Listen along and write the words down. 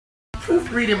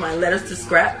proofreading my letters to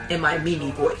Scrap in my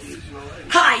Mimi voice.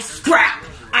 Hi, Scrap!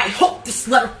 I hope this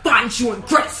letter finds you in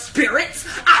great spirits.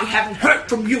 I haven't heard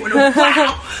from you in a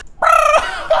while.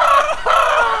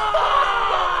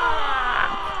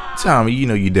 Tommie, you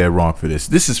know you're dead wrong for this.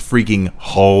 This is freaking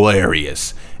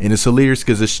hilarious. And it's hilarious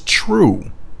because it's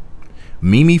true.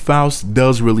 Mimi Faust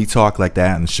does really talk like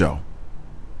that in the show.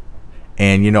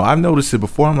 And, you know, I've noticed it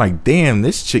before. I'm like, damn,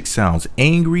 this chick sounds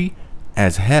angry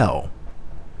as hell.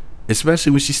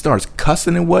 Especially when she starts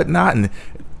cussing and whatnot. And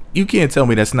you can't tell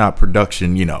me that's not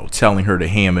production, you know, telling her to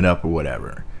ham it up or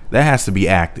whatever. That has to be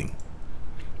acting.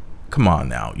 Come on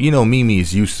now. You know, Mimi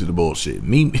is used to the bullshit.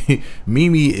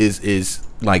 Mimi is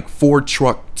like Ford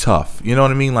truck tough. You know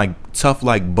what I mean? Like tough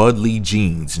like Bud Lee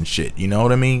jeans and shit. You know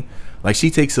what I mean? Like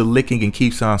she takes a licking and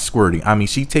keeps on squirting. I mean,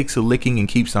 she takes a licking and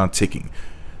keeps on ticking.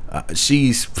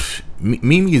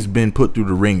 Mimi has been put through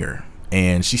the ringer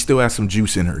and she still has some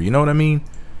juice in her. You know what I mean?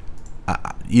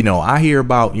 You know, I hear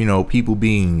about, you know, people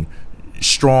being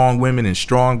strong women and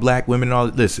strong black women and all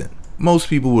that. Listen, most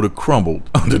people would have crumbled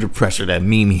under the pressure that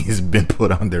Mimi has been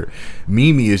put under.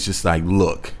 Mimi is just like,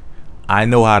 look, I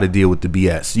know how to deal with the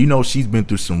BS. You know, she's been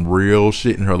through some real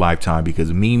shit in her lifetime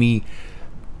because Mimi,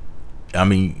 I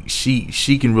mean, she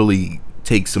can really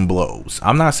take some blows.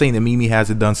 I'm not saying that Mimi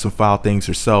hasn't done some foul things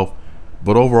herself,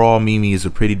 but overall, Mimi is a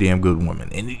pretty damn good woman.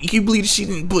 And can you believe she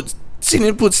didn't put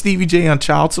Stevie J on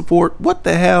child support? What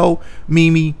the hell,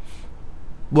 Mimi?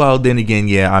 Well, then again,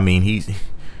 yeah, I mean,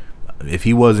 if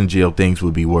he was in jail, things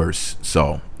would be worse.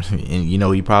 So, and you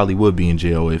know, he probably would be in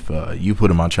jail if you put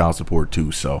him on child support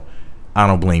too. So, I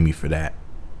don't blame you for that.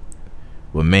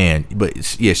 But man,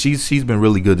 yeah, she's been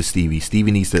really good to Stevie.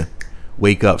 Stevie needs to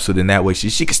wake up so then that way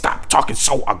she can stop talking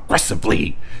so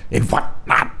aggressively and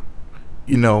whatnot.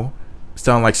 You know,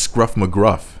 sound like Scruff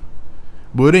McGruff.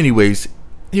 But anyways,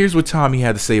 here's what Tommie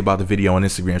had to say about the video on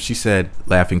Instagram. She said,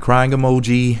 laughing crying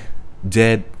emoji,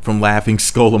 dead from laughing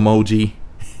skull emoji,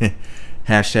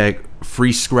 hashtag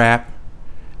free Scrap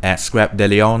at Scrapp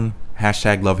Deleon,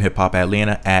 hashtag love hip hop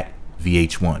Atlanta at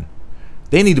VH1.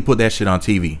 They need to put that shit on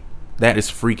TV. That is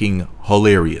freaking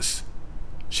hilarious.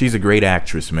 She's a great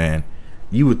actress, man.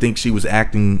 You would think she was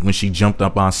acting when she jumped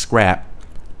up on Scrap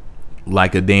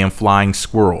like a damn flying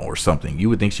squirrel or something. You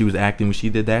would think she was acting when she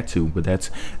did that too, but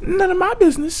that's none of my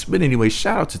business. But anyway,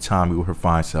 shout out to Tommie with her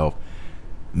fine self.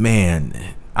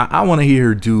 Man, I want to hear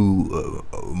her do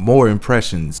more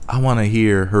impressions. I want to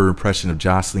hear her impression of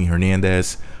Jocelyn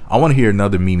Hernandez. I want to hear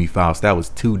another Mimi Faust. That was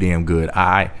too damn good.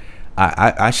 I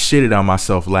shitted on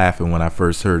myself laughing when I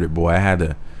first heard it, boy. I had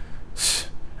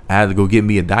to go get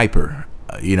me a diaper,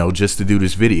 you know, just to do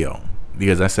this video,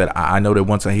 because I said I know that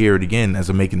once I hear it again as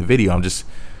I'm making the video, I'm just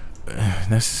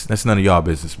that's none of y'all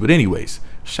business. But anyways,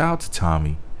 shout out to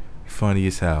Tommie, funny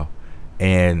as hell.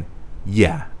 And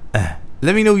yeah,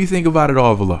 let me know what you think about it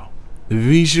all below.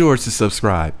 Be sure to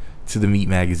subscribe to the Meat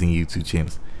Magazine YouTube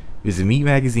channels. Visit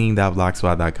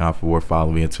meatmagazine.blogspot.com for more.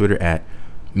 Follow me on Twitter at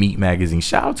Meat Magazine.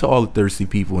 Shout out to all the thirsty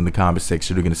people in the comment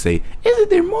section. They're gonna say, isn't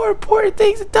there more important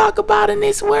things to talk about in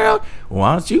this world? Well,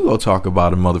 why don't you go talk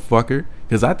about it, motherfucker?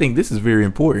 Because I think this is very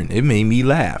important. It made me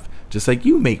laugh, just like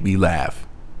you make me laugh.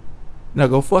 Now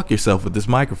go fuck yourself with this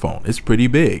microphone. It's pretty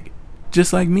big,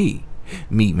 just like me.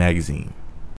 Meat Magazine.